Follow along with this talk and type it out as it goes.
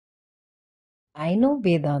I know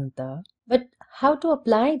Vedanta, but how to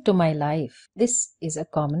apply it to my life? This is a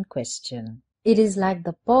common question. It is like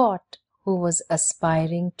the pot who was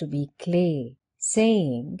aspiring to be clay,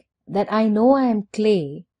 saying that I know I am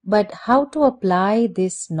clay, but how to apply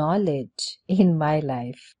this knowledge in my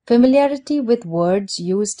life? Familiarity with words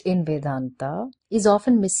used in Vedanta is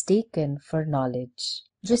often mistaken for knowledge.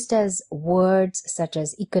 Just as words such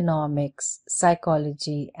as economics,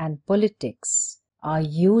 psychology, and politics are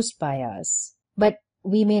used by us, but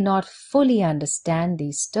we may not fully understand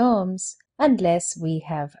these terms unless we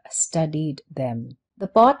have studied them. The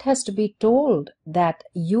pot has to be told that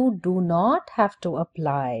you do not have to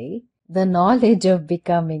apply the knowledge of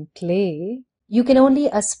becoming clay. You can only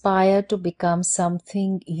aspire to become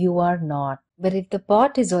something you are not. But if the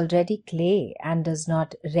pot is already clay and does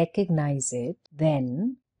not recognize it,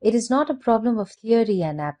 then it is not a problem of theory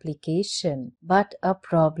and application, but a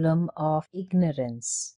problem of ignorance.